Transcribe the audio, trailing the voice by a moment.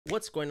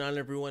What's going on,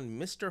 everyone?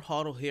 Mr.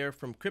 Hodl here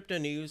from Crypto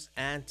News,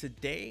 and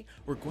today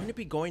we're going to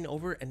be going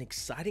over an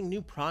exciting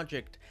new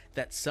project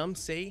that some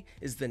say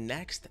is the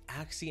next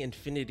Axie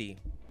Infinity.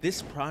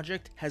 This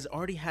project has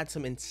already had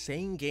some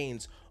insane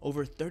gains,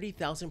 over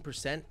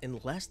 30,000%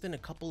 in less than a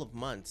couple of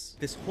months.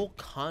 This whole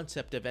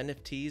concept of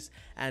NFTs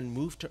and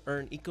move to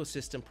earn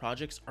ecosystem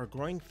projects are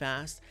growing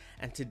fast,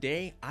 and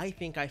today I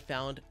think I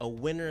found a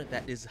winner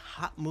that is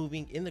hot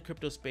moving in the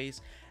crypto space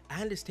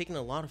and is taking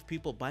a lot of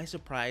people by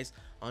surprise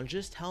on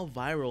just how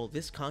viral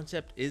this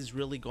concept is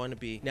really going to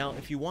be. Now,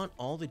 if you want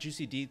all the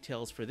juicy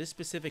details for this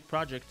specific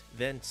project,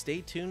 then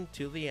stay tuned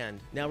till the end.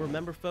 Now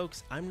remember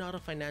folks, I'm not a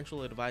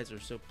financial advisor,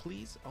 so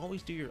please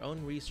always do your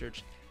own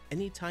research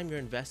anytime you're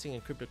investing in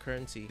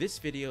cryptocurrency. This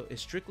video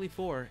is strictly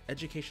for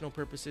educational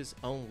purposes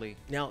only.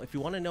 Now, if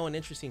you want to know an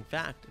interesting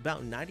fact,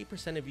 about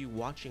 90% of you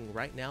watching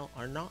right now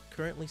are not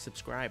currently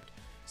subscribed.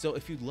 So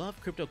if you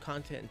love crypto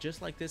content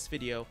just like this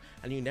video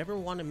and you never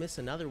want to miss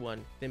another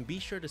one, then be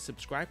sure to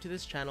subscribe to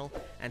this channel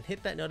and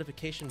hit that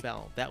notification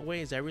bell. That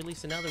way, as I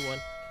release another one,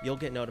 you'll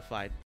get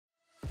notified.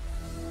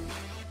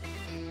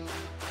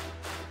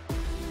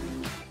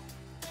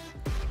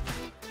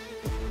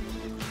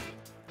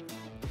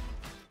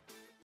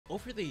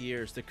 Over the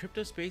years, the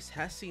crypto space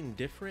has seen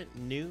different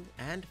new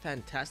and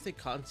fantastic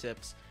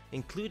concepts,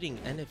 including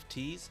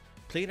NFTs,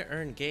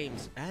 play-to-earn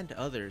games, and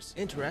others.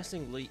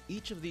 Interestingly,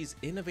 each of these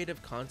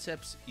innovative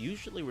concepts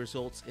usually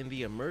results in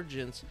the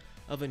emergence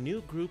of a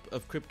new group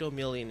of crypto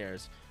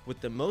millionaires, with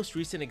the most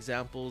recent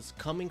examples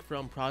coming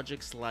from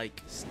projects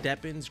like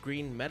Stepn's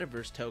green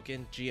metaverse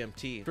token,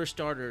 GMT. For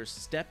starters,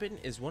 Stepn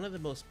is one of the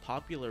most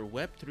popular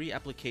Web3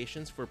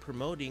 applications for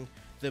promoting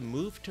the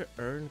move to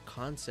earn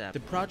concept. The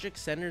project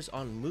centers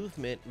on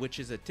movement, which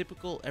is a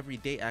typical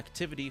everyday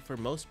activity for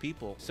most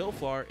people. So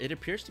far, it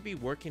appears to be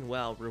working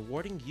well,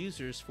 rewarding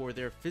users for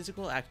their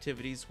physical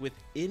activities with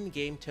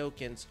in-game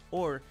tokens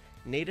or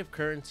native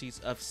currencies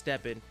of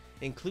Stepn,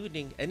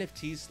 including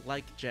NFTs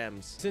like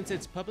gems. Since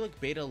its public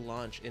beta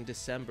launch in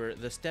December,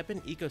 the Stepn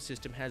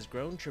ecosystem has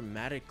grown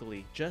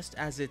dramatically, just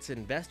as its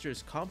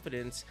investors'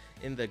 confidence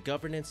in the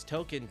governance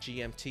token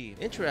GMT.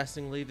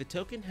 Interestingly, the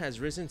token has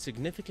risen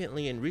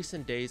significantly in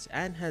recent days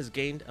and has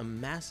gained a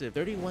massive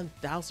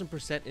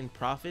 31,000% in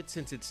profit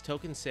since its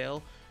token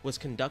sale was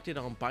conducted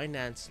on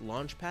Binance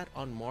Launchpad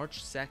on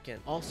March 2nd.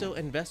 Also,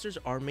 investors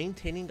are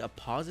maintaining a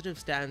positive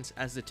stance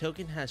as the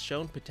token has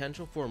shown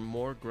potential for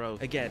more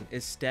growth. Again,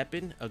 is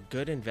Stepn a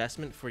good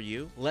investment for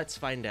you? Let's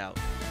find out.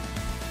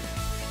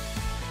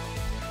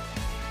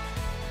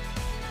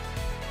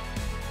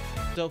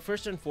 So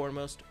first and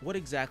foremost, what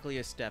exactly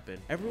is Stepn?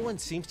 Everyone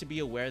seems to be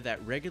aware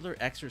that regular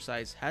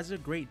exercise has a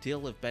great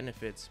deal of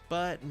benefits,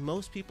 but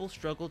most people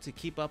struggle to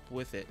keep up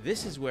with it.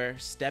 This is where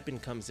Stepn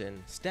comes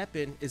in.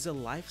 Stepn is a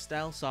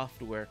lifestyle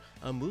software,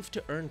 a move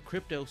to earn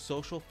crypto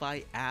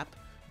social-fi app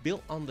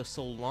built on the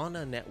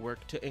Solana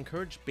network to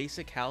encourage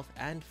basic health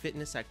and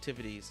fitness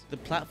activities. The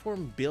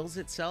platform bills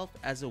itself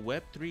as a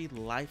Web3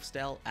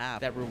 lifestyle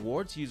app that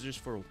rewards users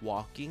for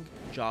walking,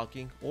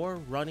 jogging, or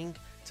running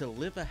to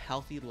live a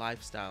healthy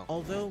lifestyle.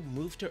 Although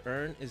move to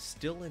earn is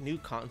still a new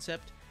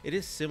concept, it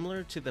is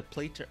similar to the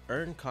play to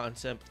earn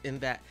concept in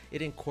that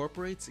it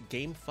incorporates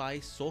GameFi,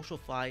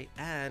 SocialFi,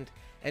 and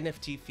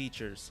NFT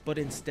features. But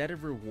instead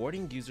of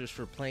rewarding users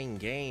for playing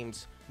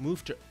games,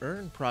 move to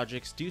earn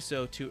projects do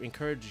so to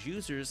encourage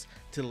users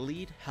to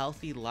lead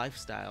healthy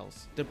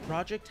lifestyles. The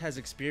project has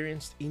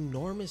experienced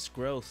enormous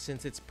growth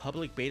since its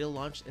public beta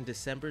launch in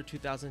December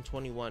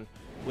 2021,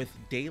 with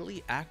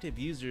daily active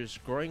users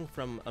growing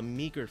from a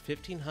meager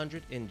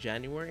 1,500 in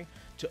January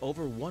to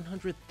over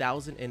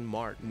 100,000 in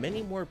March.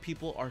 Many more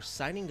people are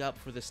signing up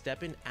for the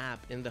Stepn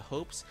app in the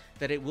hopes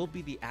that it will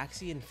be the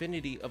Axie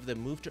Infinity of the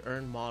move to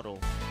earn model.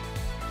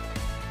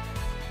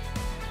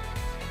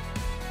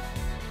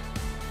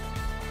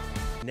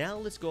 Now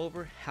let's go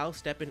over how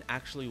Stepn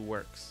actually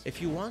works.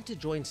 If you want to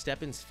join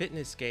Stepn's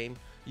fitness game,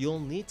 you'll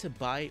need to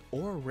buy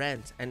or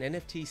rent an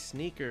NFT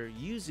sneaker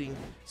using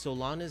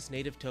Solana's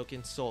native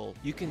token SOL.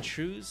 You can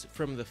choose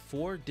from the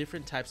 4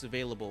 different types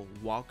available: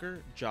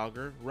 walker,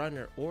 jogger,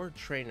 runner, or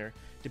trainer,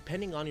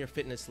 depending on your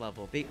fitness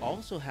level. They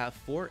also have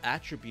 4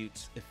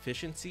 attributes: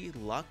 efficiency,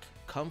 luck,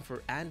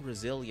 comfort, and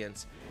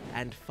resilience,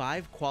 and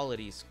 5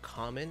 qualities: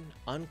 common,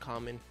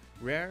 uncommon,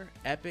 rare,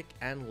 epic,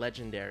 and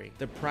legendary.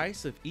 The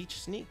price of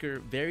each sneaker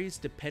varies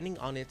depending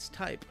on its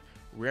type,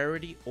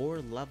 rarity, or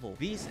level.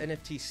 These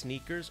NFT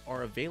sneakers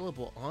are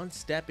available on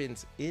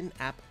Stepn's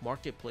in-app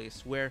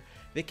marketplace, where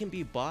they can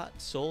be bought,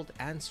 sold,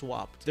 and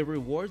swapped. The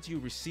rewards you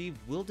receive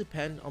will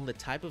depend on the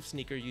type of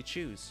sneaker you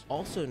choose.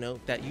 Also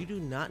note that you do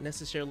not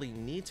necessarily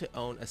need to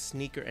own a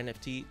sneaker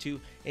NFT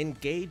to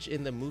engage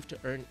in the move to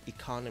earn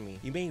economy.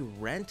 You may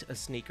rent a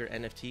sneaker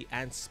NFT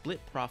and split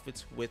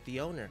profits with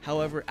the owner.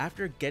 However,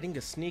 after getting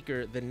a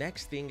sneaker, the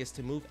next thing is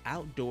to move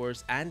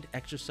outdoors and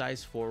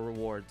exercise for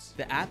rewards.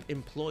 The app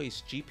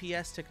employs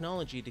GPS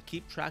technology to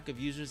keep track of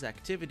users'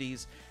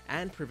 activities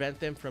and prevent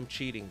them from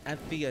cheating.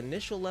 At the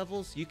initial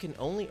levels, you can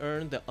only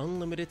earn the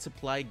unlimited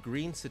supply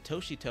green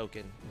Satoshi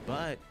token,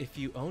 but if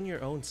you own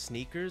your own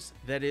sneakers,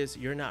 that is,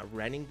 you're not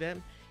renting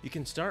them, you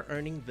can start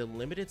earning the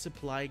limited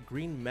supply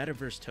green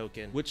metaverse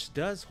token, which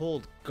does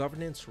hold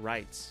governance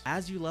rights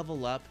as you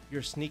level up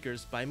your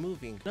sneakers by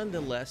moving.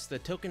 Nonetheless, the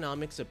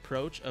tokenomics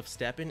approach of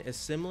Stepn is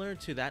similar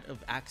to that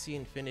of Axie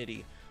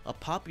Infinity, a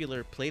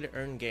popular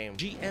play-to-earn game.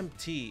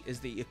 GMT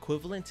is the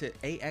equivalent to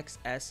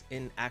AXS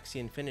in Axie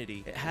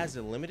Infinity. It has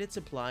a limited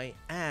supply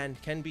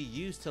and can be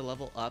used to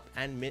level up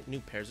and mint new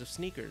pairs of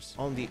sneakers.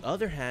 On the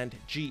other hand,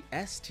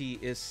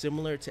 GST is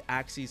similar to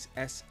Axie's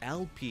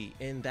SLP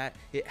in that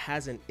it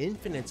has an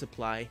infinite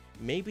supply,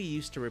 may be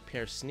used to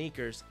repair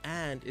sneakers,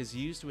 and is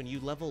used when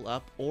you level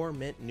up or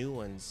mint new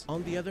ones.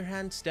 On the other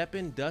hand,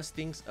 Stepn does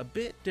things a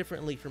bit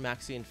differently from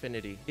Axie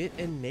Infinity. It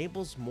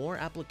enables more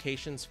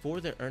applications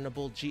for the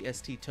earnable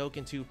GST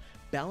token to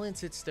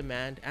balance its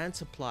demand and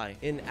supply.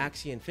 In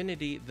Axie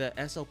Infinity, the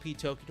SLP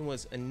token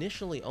was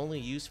initially only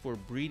used for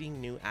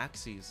breeding new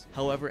Axies.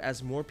 However,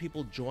 as more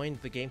people joined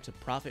the game to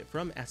profit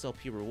from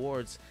SLP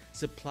rewards,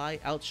 supply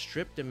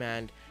outstripped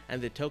demand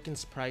and the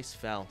token's price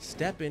fell.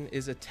 Stepn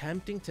is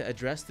attempting to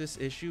address this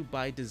issue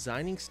by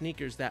designing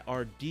sneakers that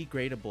are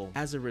degradable.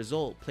 As a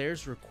result,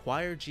 players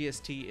require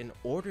GST in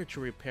order to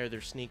repair their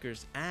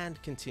sneakers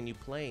and continue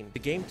playing. The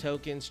game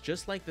tokens,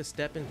 just like the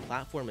Stepn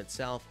platform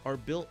itself, are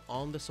built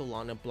on the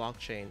Solana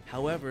blockchain.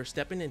 However,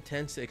 Stepn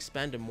intends to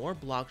expand to more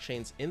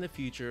blockchains in the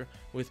future,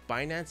 with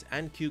Binance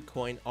and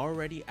KuCoin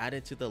already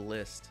added to the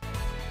list.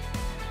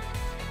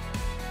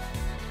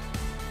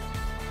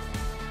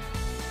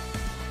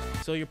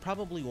 So you're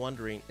probably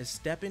wondering, is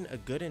Stepn a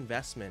good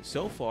investment?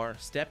 So far,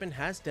 Stepn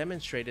has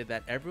demonstrated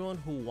that everyone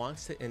who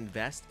wants to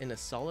invest in a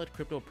solid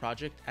crypto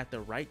project at the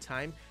right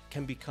time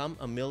can become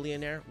a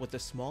millionaire with a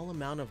small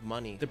amount of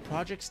money. The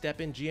project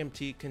Stepn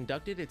GMT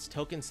conducted its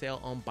token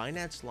sale on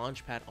Binance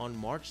Launchpad on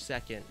March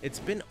 2nd. It's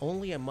been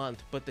only a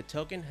month, but the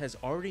token has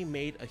already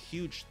made a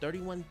huge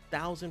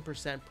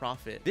 31,000%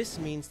 profit. This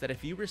means that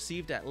if you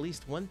received at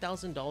least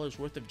 $1,000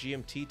 worth of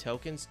GMT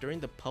tokens during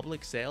the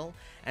public sale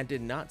and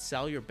did not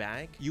sell your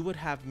bag, you would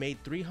have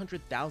made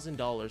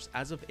 $300,000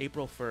 as of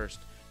April 1st,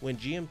 when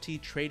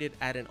GMT traded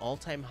at an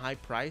all-time high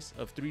price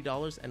of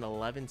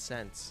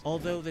 $3.11.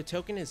 Although the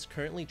token is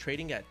currently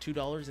trading at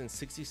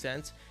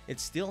 $2.60, it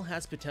still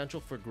has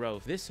potential for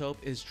growth. This hope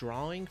is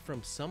drawing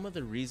from some of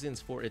the reasons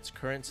for its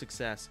current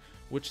success,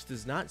 which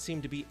does not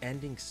seem to be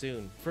ending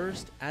soon.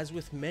 First, as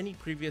with many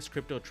previous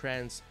crypto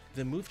trends,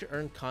 the move to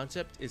earn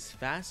concept is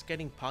fast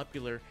getting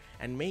popular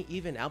and may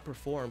even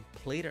outperform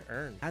play to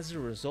earn. As a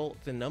result,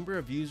 the number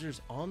of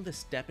users on the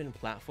Stepn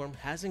platform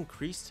has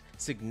increased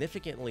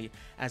significantly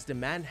as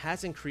demand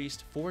has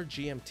increased for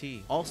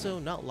GMT. Also,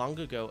 not long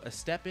ago, a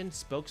Stepn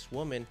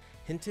spokeswoman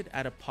hinted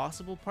at a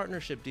possible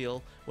partnership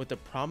deal with a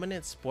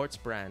prominent sports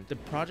brand. The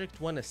project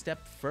went a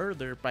step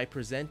further by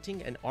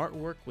presenting an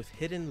artwork with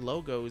hidden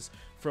logos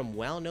from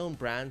well-known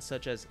brands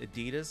such as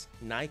Adidas,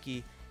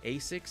 Nike,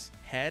 ASICS,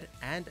 Head,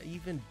 and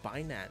even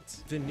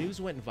Binance. The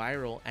news went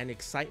viral and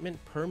excitement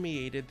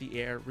permeated the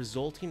air,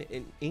 resulting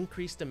in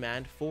increased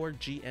demand for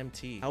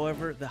GMT.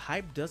 However, the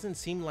hype doesn't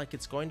seem like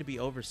it's going to be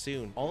over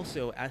soon.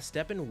 Also, as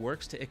Stepn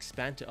works to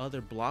expand to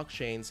other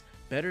blockchains,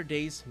 better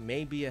days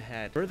may be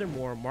ahead.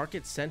 Furthermore,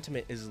 market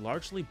sentiment is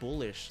largely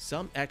bullish.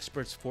 Some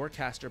experts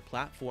forecaster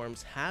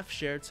platforms have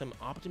shared some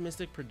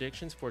optimistic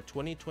predictions for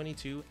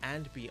 2022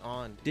 and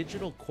beyond.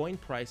 Digital coin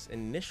price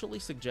initially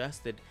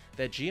suggested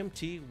that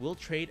GMT will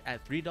trade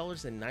at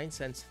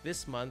 $3.09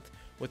 this month,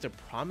 with a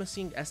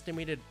promising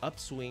estimated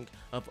upswing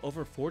of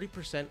over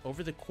 40%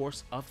 over the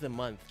course of the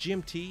month.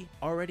 GMT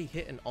already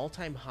hit an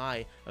all-time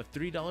high of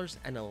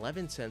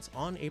 $3.11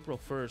 on April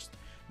 1st,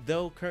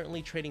 though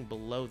currently trading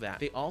below that.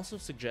 They also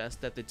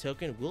suggest that the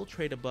token will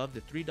trade above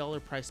the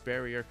 $3 price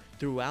barrier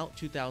throughout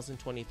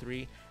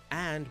 2023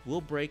 and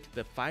will break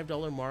the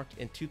 $5 mark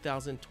in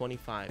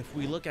 2025. If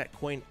we look at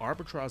coin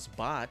arbitrage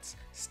bots,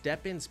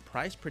 Stepn's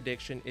price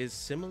prediction is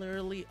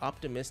similarly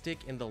optimistic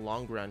in the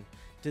long run.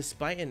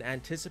 Despite an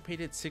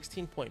anticipated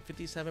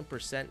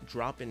 16.57%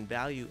 drop in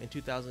value in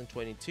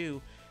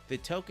 2022, the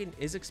token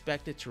is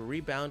expected to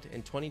rebound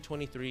in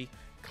 2023,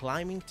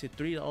 climbing to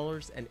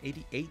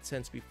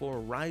 $3.88 before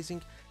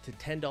rising to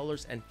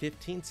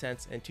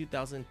 $10.15 in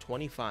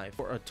 2025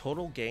 for a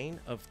total gain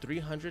of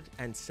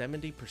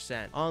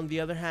 370%. On the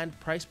other hand,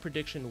 price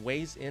prediction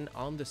weighs in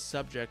on the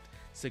subject,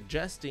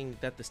 suggesting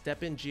that the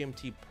Stepn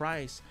GMT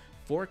price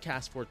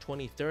forecast for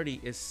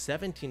 2030 is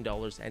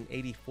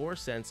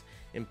 $17.84,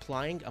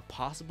 implying a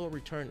possible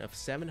return of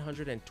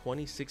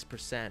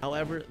 726%.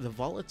 However, the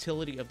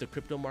volatility of the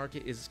crypto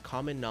market is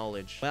common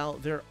knowledge. While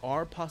there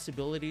are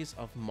possibilities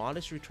of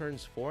modest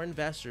returns for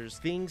investors,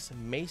 things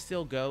may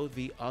still go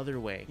the other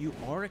way. You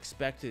are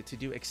expected to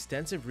do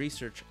extensive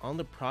research on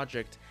the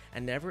project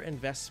and never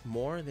invest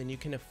more than you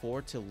can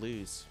afford to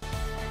lose.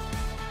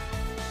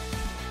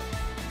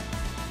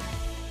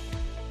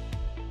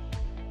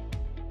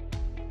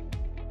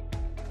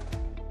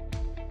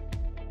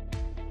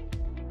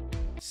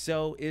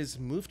 So is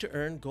move to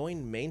earn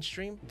going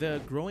mainstream?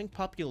 The growing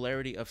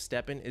popularity of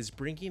Stepn is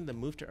bringing the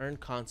move to earn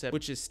concept,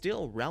 which is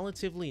still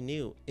relatively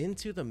new,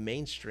 into the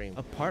mainstream.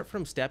 Apart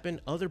from Stepn,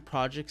 other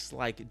projects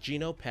like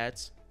Geno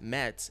Pets,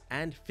 Mets,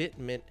 and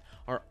Fitmint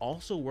are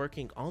also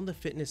working on the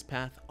fitness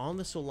path on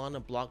the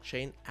Solana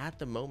blockchain at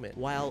the moment.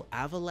 While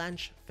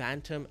Avalanche,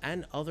 Phantom,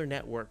 and other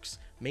networks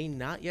may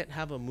not yet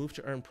have a move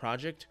to earn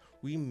project,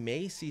 we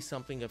may see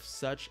something of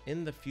such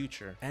in the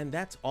future. And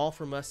that's all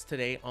from us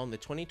today on the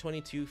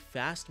 2022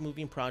 fast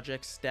moving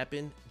project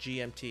Stepn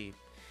GMT.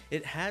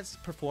 It has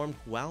performed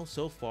well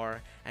so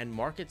far and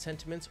market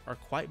sentiments are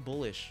quite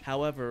bullish.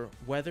 However,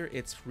 whether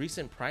its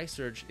recent price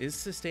surge is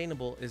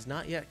sustainable is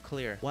not yet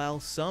clear.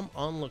 While some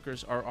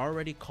onlookers are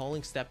already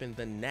calling Stepn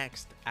the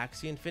next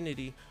Axie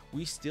Infinity,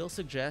 we still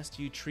suggest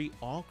you treat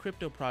all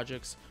crypto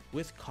projects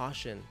with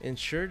caution.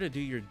 Ensure to do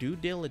your due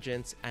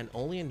diligence and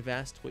only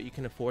invest what you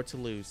can afford to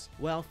lose.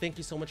 Well, thank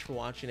you so much for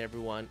watching,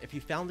 everyone. If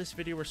you found this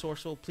video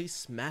resourceful, please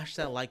smash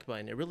that like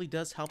button. It really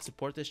does help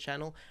support this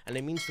channel and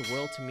it means the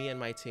world to me and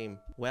my team.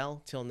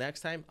 Well, till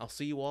next time, I'll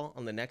see you all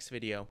on the next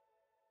video.